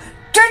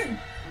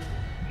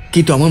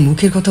 কিন্তু আমার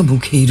মুখের কথা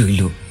মুখেই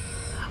রইল।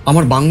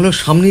 আমার বাংলোর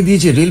সামনে দিয়ে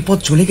যে রেলপথ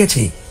চলে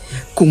গেছে,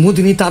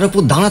 কুমুদিনী তার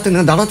উপর দাঁড়াতে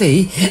না দাঁড়াতেই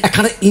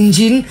একখানা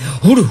ইঞ্জিন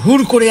হুড়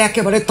হুড় করে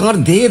একেবারে তাঁর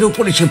দেহের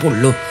ওপর এসে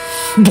পড়ল।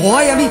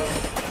 ভয় আমি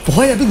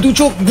দু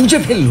চোখ বুঝে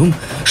ফেললুম।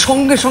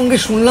 সঙ্গে সঙ্গে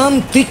শুনলাম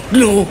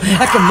তীক্ষ্ণ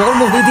একটা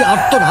মর্মভেদী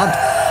আর্তনাদ।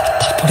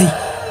 তারপরে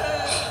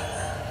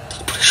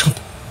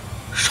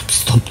সব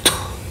স্তব্ধ।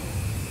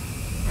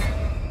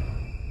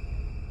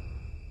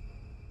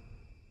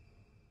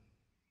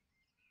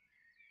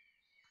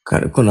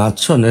 কারণ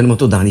আচ্ছন্নের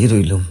মতো দাঁড়িয়ে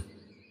রইলুম।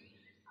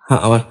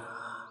 আমার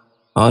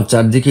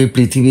চারদিকে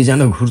পৃথিবী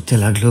যেন ঘুরতে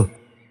লাগলো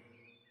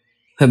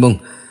এবং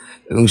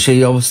সেই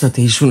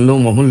অবস্থাতেই শুনলাম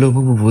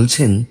অমূল্যবাবু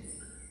বলছেন,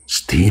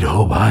 স্থির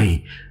হও ভাই,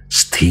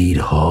 স্থির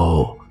হও।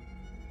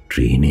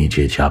 ট্রেনে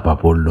যে চাপা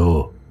পড়ল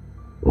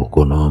ও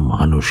কোনো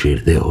মানুষের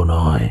দেহ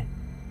নয়,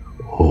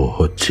 ও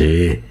হচ্ছে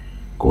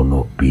কোনো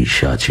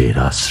পিশাচের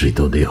আশ্রিত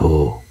দেহ।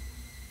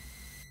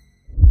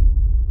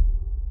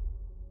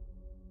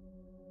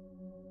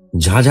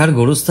 ঝাঁঝার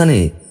গোরস্থানে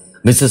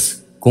মিসেস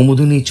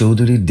কুমুদিনী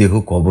চৌধুরীর দেহ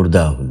কবর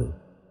দেওয়া হলো।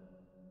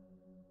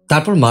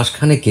 তারপর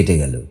মাসখানে কেটে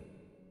গেল।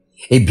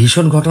 এই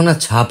ভীষণ ঘটনার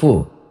ছাপও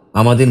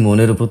আমাদের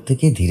মনের উপর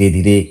থেকে ধীরে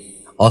ধীরে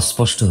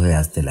অস্পষ্ট হয়ে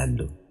আসতে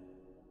লাগলো।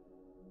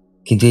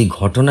 কিন্তু এই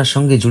ঘটনার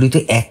সঙ্গে জড়িত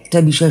একটা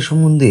বিষয়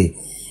সম্বন্ধে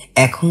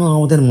এখনো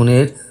আমাদের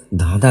মনের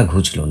ধাঁধা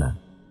ঘুচল না।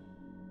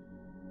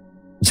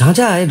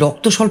 ঝাঁঝায়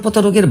রক্ত স্বল্পতা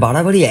রোগের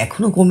বাড়াবাড়ি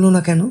এখনো কমল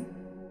না কেন,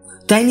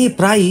 তাই নিয়ে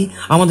প্রায়ই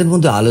আমাদের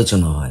মধ্যে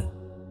আলোচনা হয়।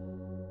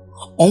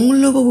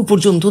 অমূল্যবাবু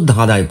পর্যন্ত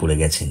ধাঁধায় পড়ে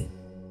গেছেন।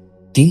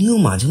 তিনিও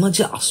মাঝে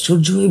মাঝে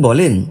আশ্চর্য হয়ে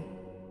বলেন,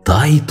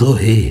 তাই তো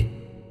হে,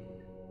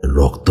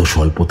 রক্ত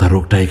স্বল্পতা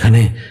রোগটা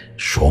এখানে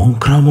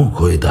সংক্রামক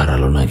হয়ে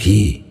দাঁড়ালো নাকি?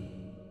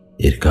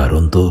 এর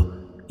কারণ তো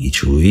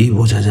কিছুই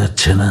বোঝা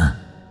যাচ্ছে না।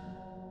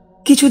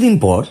 কিছুদিন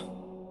পর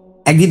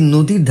একদিন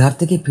নদীর ধার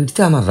থেকে ফিরতে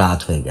আমার রাত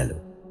হয়ে গেল।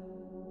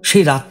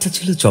 সেই রাতটা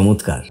ছিল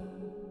চমৎকার।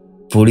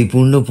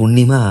 পরিপূর্ণ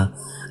পূর্ণিমা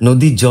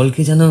নদীর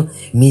জলকে যেন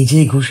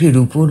মেঝে ঘষে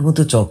রূপোর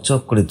মতো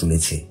চকচক করে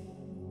তুলেছে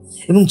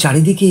এবং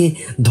চারিদিকে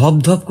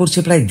ধপধপ করছে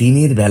প্রায়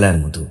দিনের বেলার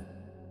মতো।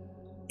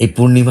 এই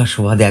পূর্ণিমার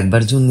শোভা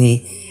দেখবার জন্যে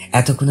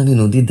এতক্ষণ আমি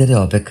নদীর ধারে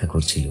অপেক্ষা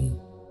করছিলাম।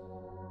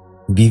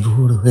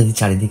 বিভোর হয়ে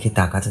চারিদিকে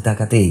তাকাতে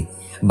তাকাতে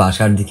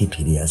বাসার দিকে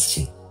ফিরে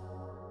আসছি।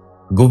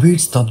 গভীর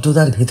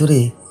স্তব্ধতার ভেতরে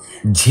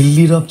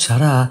ঝিল্লিরব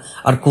ছাড়া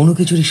আর কোনো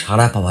কিছুরই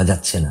সাড়া পাওয়া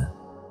যাচ্ছে না।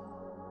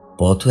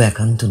 পথ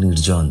একান্ত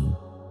নির্জন।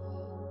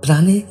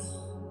 প্রাণে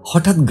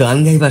হঠাৎ গান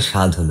গাইবার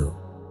স্বাদ হলো।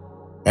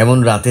 এমন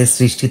রাতের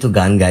সৃষ্টি তো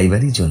গান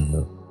গাইবারই জন্য।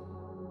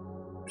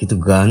 কিন্তু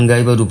গান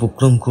গাইবার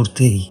উপক্রম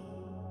করতেই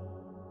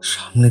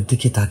সামনের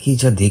দিকে তাকিয়ে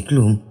যা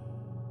দেখলুম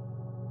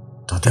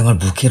তাতে আমার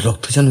বুকের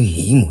রক্ত যেন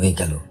হিম হয়ে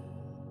গেল।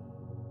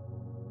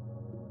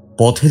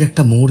 পথের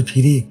একটা মোড়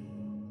ফিরে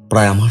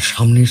প্রায় আমার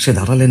সামনে এসে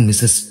দাঁড়ালেন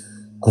মিসেস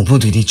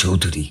কুমুদিনী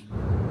চৌধুরী।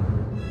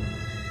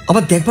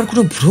 আবার দেখবার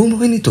কোনো ভ্রম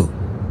হয়নি তো।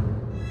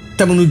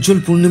 তেমন উজ্জ্বল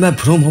পূর্ণিমায়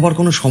ভ্রম হবার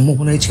কোনো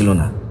সম্ভাবনাই ছিল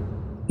না।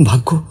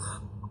 ভাগ্য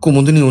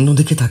কুমুদিনী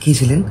অন্যদিকে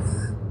তাকিয়েছিলেন,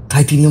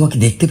 তাই তিনি আমাকে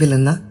দেখতে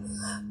পেলেন না।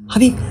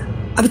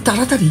 আমি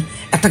তাড়াতাড়ি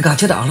একটা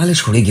গাছের আড়ালে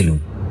সরে গেলুম।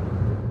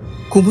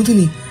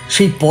 কুমুদিনী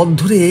সেই পথ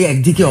ধরে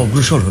একদিকে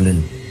অগ্রসর হলেন।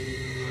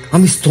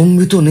 আমি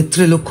স্তম্ভিত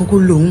নেত্রে লক্ষ্য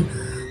করলুম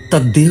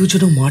তার দেহ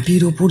যেন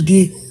মাটির ওপর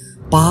দিয়ে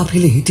পা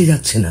ফেলে হেঁটে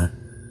যাচ্ছে না,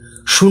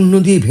 শূন্য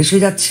দিয়ে ভেসে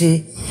যাচ্ছে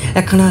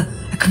একখানা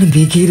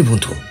মেঘের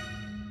মতো।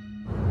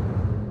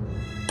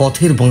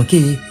 পথের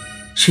বাঁকে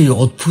সেই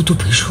অদ্ভুত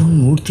ভীষণ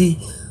মূর্তি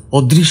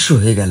অদৃশ্য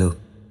হয়ে গেল।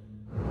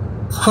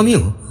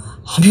 আমিও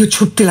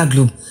ছুটতে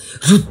লাগলুম,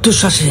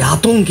 রুদ্ধশ্বাসে,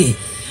 আতঙ্কে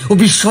ও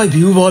বিস্ময়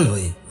বিহ্বল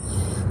হয়ে।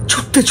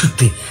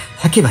 ছুটতে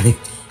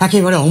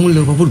একেবারে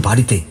অমূল্যবাবুর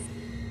বাড়িতে।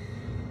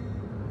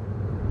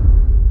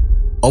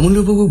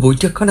 অমূল্যবাবু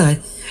বৈঠকখানায়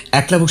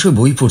একলা বসে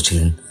বই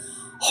পড়ছিলেন।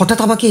 হঠাৎ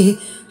আমাকে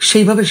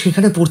সেইভাবে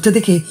সেখানে পড়তে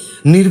দেখে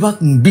নির্বাক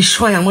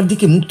বিস্ময় আমার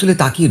দিকে মুখ তুলে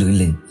তাকিয়ে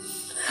রইলেন।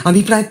 আমি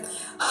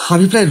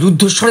প্রায়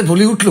রুদ্ধস্বরে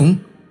বলে উঠলুম,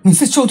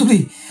 মিসেস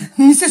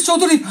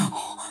চৌধুরী,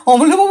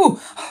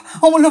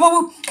 অমূল্যবাবু,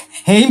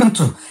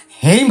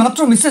 এইমাত্র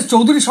মিসেস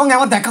চৌধুরীর সঙ্গে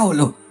আমার দেখা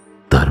হলো।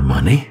 তার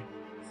মানে?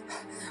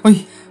 ওই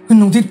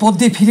নদীর পথ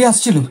দিয়ে ফিরে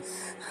আসছিলাম।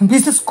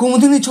 মিসেস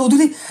কুমুদিনী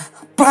চৌধুরী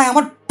প্রায়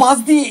আমার পাশ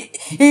দিয়ে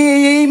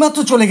এইমাত্র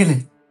চলে গেলেন।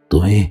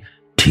 তুমি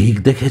ঠিক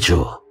দেখেছ?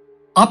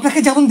 আপনাকে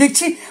যেমন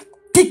দেখছি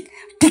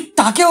ঠিক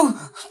তাকেও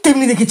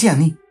তেমনি দেখেছি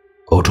আমি।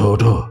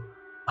 ওঠো,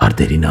 আর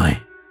দেরি নয়,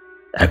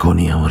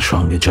 এখনই আমার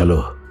সঙ্গে চলো।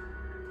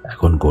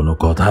 এখন কোনো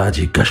কথা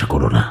জিজ্ঞাসা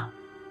করো না।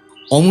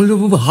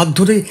 অমূল্যবাবু হাত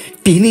ধরে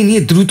টেনে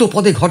নিয়ে দ্রুত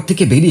পদে ঘর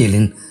থেকে বেরিয়ে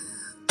এলেন।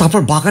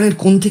 তারপর বাগানের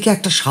কোণ থেকে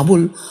একটা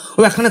শাবল ও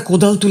একখানা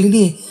কোদাল তুলে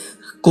নিয়ে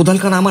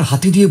কোদালখানা আমার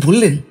হাতে দিয়ে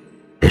বললেন,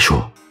 এসো।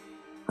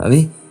 আমি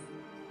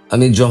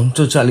আমি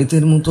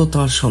যন্ত্রচালিতের মতো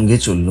তার সঙ্গে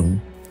চললুম।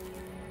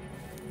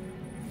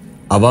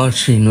 আবার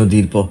সেই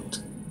নদীর পথ,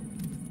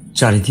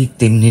 চারিদিক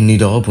তেমনি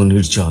নীরব ও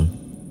নির্জন,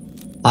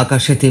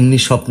 আকাশে তেমনি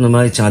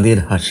স্বপ্নময় চাঁদের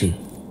হাসি।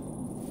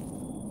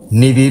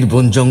 নিবিড়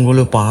বন জঙ্গল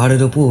ও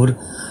পাহাড়ের ওপর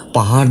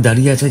পাহাড়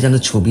দাঁড়িয়ে আছে যেন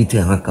ছবিতে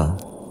আঁকা।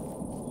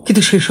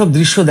 কিন্তু সেসব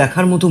দৃশ্য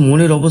দেখার মতো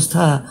মনের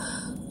অবস্থা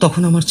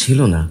তখন আমার ছিল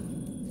না।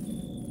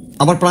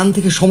 আমার প্রাণ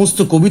থেকে সমস্ত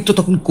কবিত্ব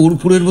তখন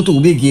কর্পূরের মতো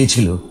উবে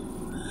গিয়েছিল।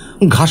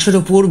 ঘাসের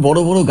ওপর বড়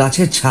বড়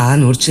গাছের ছায়া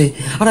নড়ছে,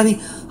 আর আমি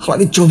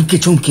চমকে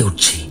চমকে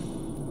উঠছি।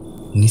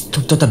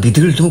 নিস্তব্ধতা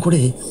বিদৃঢ়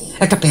করে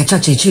একটা পেঁচা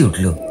চেঁচিয়ে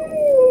উঠল।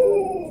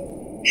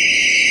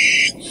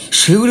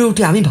 শিউরে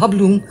উঠে আমি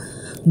ভাবলুম,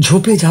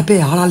 ঝোপে ঝাপে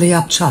আড়ালে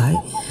আবছায়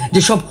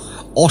যেসব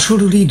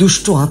অশরীরী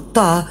দুষ্ট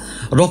আত্মা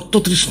রক্ত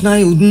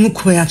তৃষ্ণায় উন্মুখ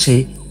হয়ে আছে,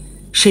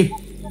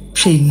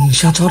 সেই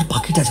নিশাচর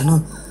পাখিটা যেন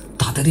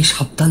তাদেরই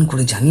সাবধান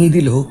করে জানিয়ে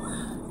দিল,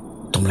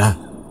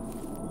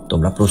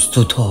 তোমরা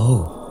প্রস্তুত হও,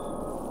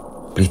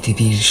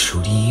 পৃথিবীর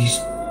শরীর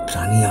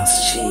প্রাণী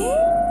আসছে।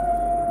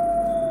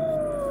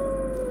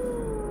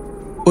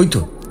 ওই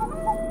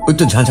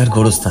তো ঝাঁঝার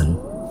গোরস্থান,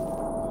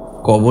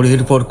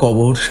 কবরের পর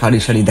কবর সারি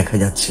সারি দেখা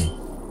যাচ্ছে,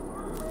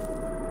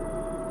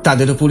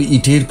 তাদের ওপর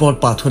ইটের পর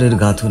পাথরের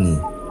গাঁথুনি।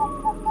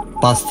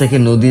 পাশ থেকে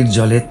নদীর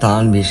জলে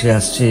তান ভেসে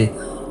আসছে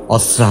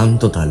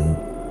অশ্রান্ত তালে।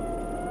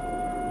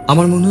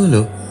 আমার মনে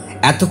হলো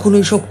এতক্ষণ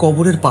ওই সব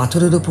কবরের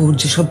পাথরের ওপর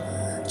যেসব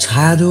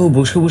ছায়াদেহ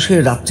বসে বসে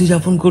রাত্রি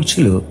যাপন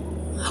করছিল,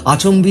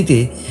 আচম্বিতে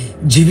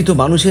জীবিত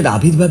মানুষের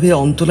আবির্ভাবে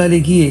অন্তরালে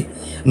গিয়ে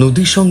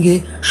নদীর সঙ্গে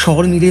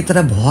স্বর মিলিয়ে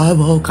তারা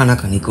ভয়াবহ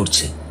কানাকানি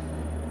করছে।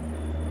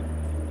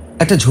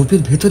 একটা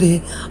ঝোপের ভেতরে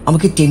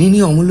আমাকে টেনে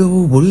নিয়ে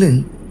অমূল্যবাবু বললেন,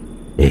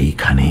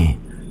 এইখানে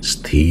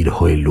স্থির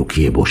হয়ে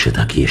লুকিয়ে বসে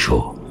থাকি, এসো,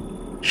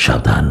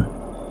 সাবধান,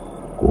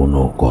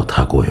 কোনো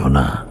কথা কইও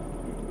না।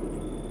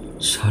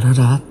 সারা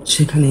রাত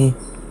সেখানে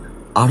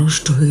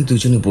আড়ষ্ট হয়ে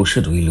দুজনে বসে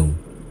রইলুম।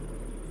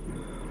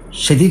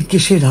 সেদিনকে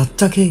সে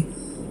রাতটাকে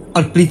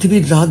আর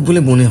পৃথিবীর রাত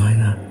বলে মনে হয়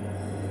না।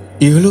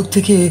 ইহলোক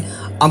থেকে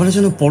আমরা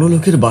যেন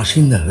পরলোকের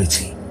বাসিন্দা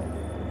হয়েছি।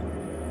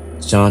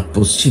 চাঁদ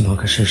পশ্চিম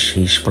আকাশের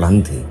শেষ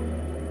প্রান্তে,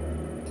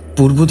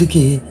 পূর্ব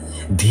দিকে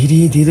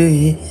ধীরে ধীরে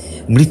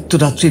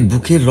মৃত্যুরাত্রির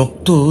বুকের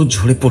রক্ত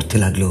ঝরে পড়তে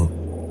লাগলো।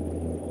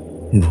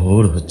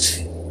 ভোর হচ্ছে।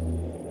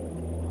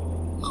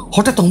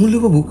 হঠাৎ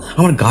অমূল্যবাবু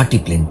আমার গা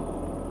টিপলেন।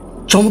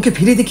 চমকে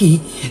ফিরে দেখি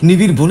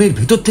নিবিড় বনের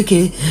ভেতর থেকে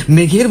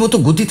মেঘের মতো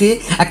গতিতে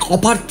এক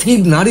অপার্থিব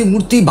নারী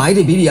মূর্তি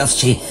বাইরে বেরিয়ে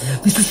আসছে।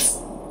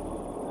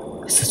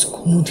 মিসেস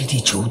কুমুদিনী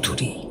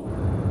চৌধুরী।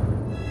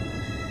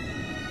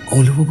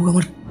 অমূল্যবাবু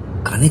আমার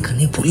কানে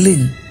কানে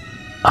বললেন,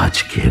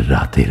 আজকের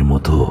রাতের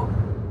মতো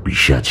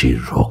পিশাচির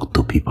রক্ত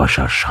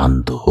পিপাসা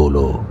শান্ত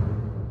হলো।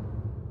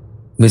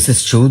 মিসেস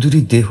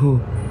চৌধুরীর দেহ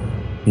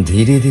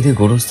ধীরে ধীরে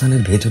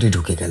গোরস্থানের ভেতরে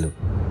ঢুকে গেল।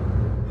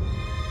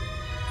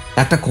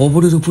 একটা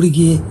কবরের উপরে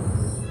গিয়ে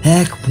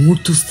এক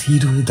মুহূর্ত স্থির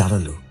হয়ে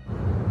দাঁড়ালো।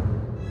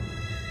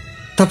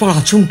 তারপর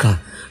আচমকা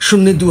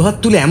শূন্যে দুহাত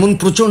তুলে এমন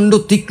প্রচন্ড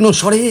তীক্ষ্ণ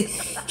স্বরে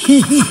হি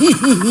হি হি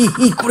হি হি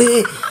হি করে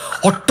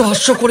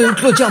অট্টহাস্য করে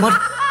উঠল যে আমার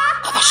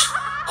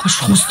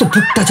সমস্ত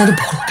বুকটা যেন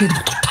বরফের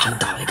মতো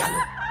ঠান্ডা হয়ে গেল।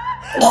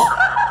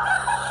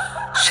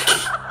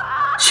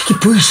 সে কি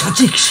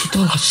বৈশাচিক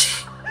শীতল হাসি।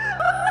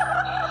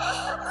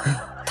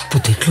 তারপর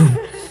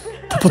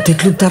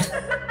দেখলুম তার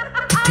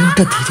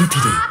দেহটা ধীরে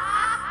ধীরে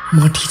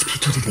মাটির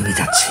ভিতরে নেমে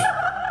যাচ্ছে।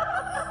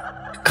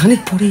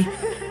 খানিক পরে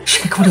সে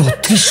একেবারে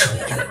অদৃশ্য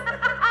হয়ে গেল।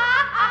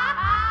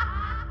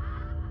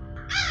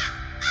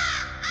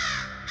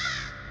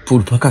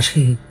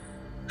 পূর্বাকাশে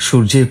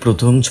সূর্যের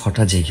প্রথম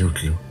ছটা জেগে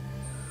উঠল।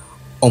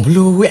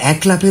 অমূল্যবাবু এক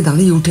লাফে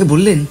দাঁড়িয়ে উঠে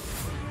বললেন,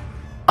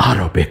 আর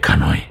অপেক্ষা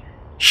নয়,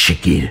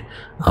 শিগগির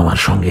আমার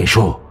সঙ্গে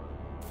এসো।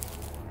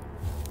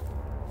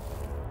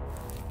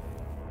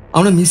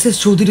 আমরা মিসেস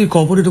চৌধুরীর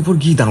কবরের উপর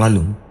গিয়ে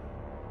দাঁড়ালুম।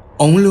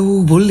 অমূল্যবাবু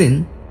বললেন,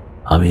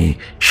 আমি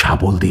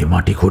শাবল দিয়ে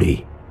মাটি খুঁড়ি,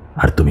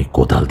 আর তুমি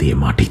কোদাল দিয়ে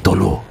মাটি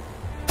তোলো।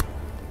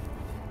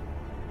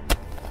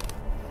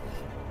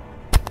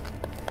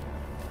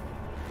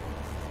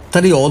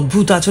 তার এই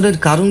অদ্ভুত আচরণের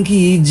কারণ কি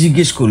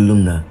জিজ্ঞেস করলুম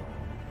না,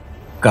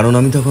 কারণ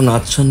আমি তখন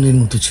আচ্ছন্নের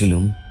মতো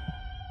ছিলাম।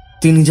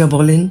 তিনি যা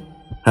বলেন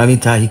আমি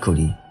তাই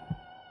করি।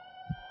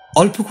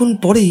 অল্পক্ষণ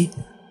পরেই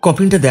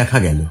কফিনটা দেখা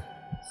গেল।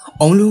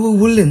 অমূল্যবাবু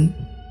বললেন,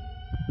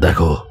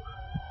 দেখো,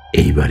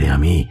 এইবারে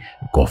আমি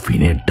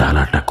কফিনের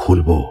ডালাটা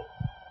খুলব,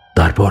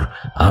 তারপর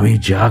আমি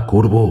যা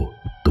করব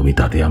তুমি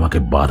তাতে আমাকে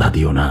বাধা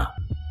দিও না।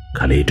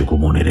 খালি এটুকু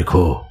মনে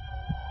রেখো,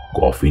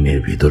 কফিনের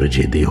ভিতরে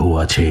যে দেহ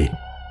আছে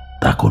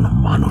তা কোনো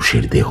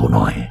মানুষের দেহ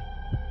নয়।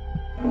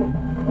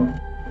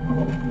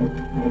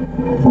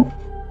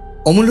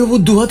 অমূল্যবাবু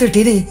দুহাতে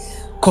টেনে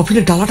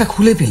কফিনের ডালাটা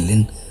খুলে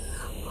ফেললেন।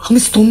 আমি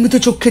স্তম্ভিত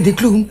চোখে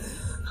দেখলুম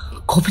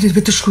কফিনের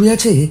ভেতর শুয়ে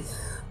আছে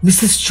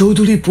মিসেস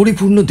চৌধুরীর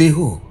পরিপূর্ণ দেহ।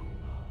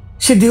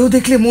 সে দেহ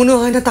দেখলে মনে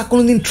হয় না তা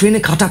কোনোদিন ট্রেনে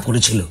কাটা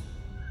পড়েছিল।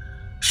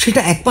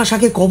 সেটা এক মাস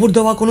আগে কবর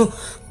দেওয়া কোনো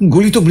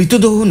গলিত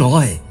মৃতদেহ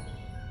নয়।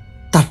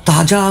 তার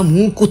তাজা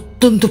মুখ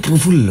অত্যন্ত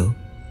প্রফুল্ল।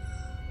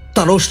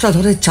 তার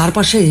ওষ্ঠাধরের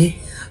চারপাশে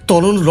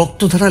তরল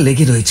রক্তধারা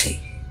লেগে রয়েছে।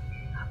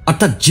 আর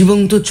তার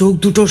জীবন্ত চোখ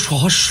দুটো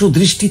সহস্র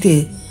দৃষ্টিতে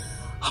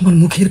আমার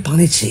মুখের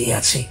পানে চেয়ে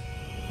আছে।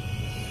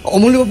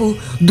 অমূল্যবাবু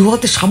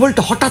দুহাতে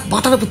শাবলটা হঠাৎ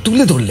মাথার উপর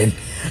তুলে ধরলেন,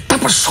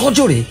 তারপর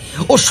সজোরে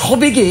ও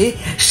সবেগে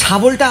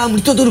শাবলটা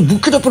মৃতদের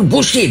বুকের ওপর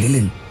বসিয়ে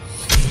দিলেন।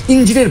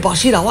 ইঞ্জিনের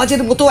বাঁশির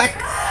আওয়াজের মতো এক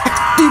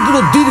তীব্র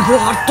দীর্ঘ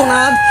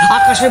আর্তনাদ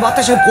আকাশে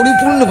বাতাসে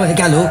পরিপূর্ণ হয়ে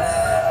গেল।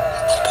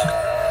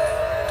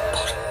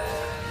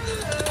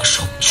 তারপর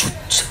সব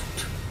চুপচাপ,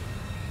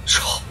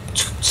 সব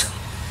চুপচাপ।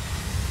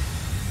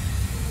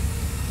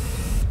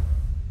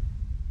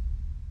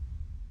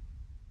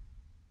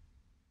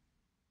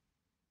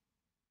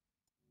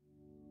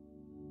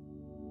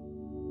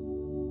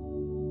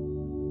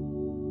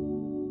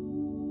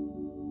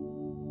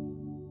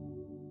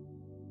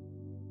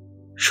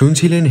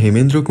 শুনছিলেন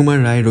হেমেন্দ্র কুমার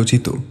রায়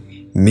রচিত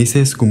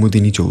মিসেস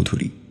কুমুদিনী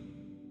চৌধুরী।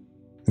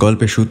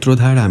 গল্পের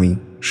সূত্রধার আমি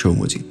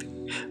সৌম্যজিৎ।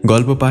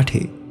 গল্প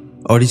পাঠে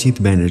অরিজিৎ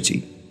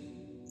ব্যানার্জি।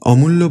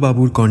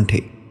 অমূল্যবাবুর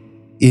কণ্ঠে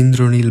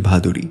ইন্দ্রনীল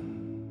ভাদুরী,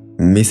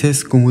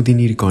 মিসেস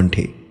কুমুদিনীর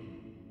কণ্ঠে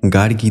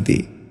গার্গী দে,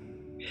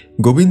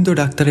 গোবিন্দ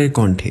ডাক্তারের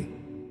কণ্ঠে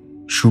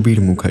সুবীর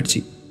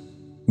মুখার্জি,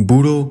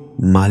 বুড়ো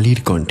মালির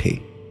কণ্ঠে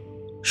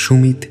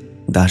সুমিত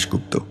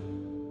দাশগুপ্ত।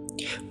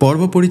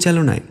 পর্ব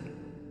পরিচালনায়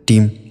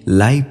team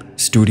live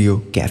studio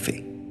cafe.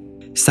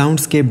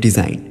 Soundscape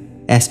design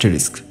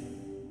asterisk.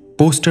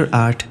 Poster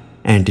art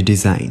and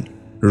design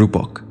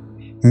Rupak.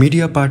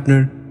 Media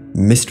partner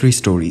mystery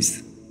stories.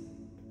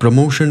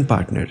 Promotion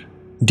partner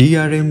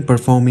DRM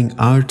performing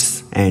arts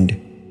and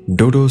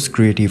ডোডোস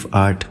creative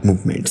art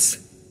movements.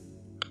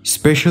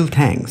 Special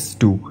thanks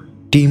to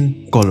team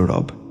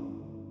কলোরব।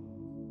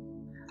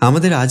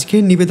 আমাদের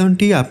আজকের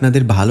নিবেদনটি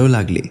আপনাদের ভালো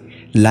লাগলে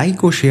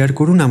লাইক ও শেয়ার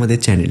করুন আমাদের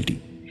চ্যানেলটি।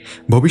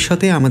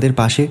 ভবিষ্যতে আমাদের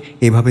পাশে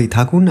এভাবেই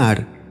থাকুন আর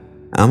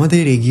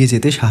আমাদের এগিয়ে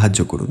যেতে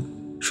সাহায্য করুন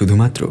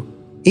শুধুমাত্র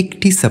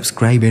একটি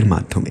সাবস্ক্রাইবের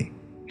মাধ্যমে।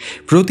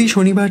 প্রতি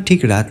শনিবার ঠিক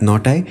রাত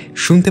 9টায়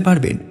শুনতে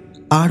পারবেন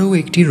আরও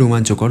একটি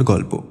রোমাঞ্চকর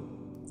গল্প।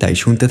 তাই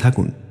শুনতে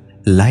থাকুন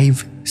live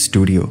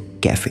studio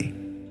cafe.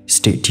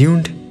 Stay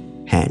tuned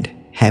and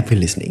happy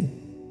listening.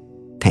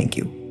 Thank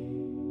you.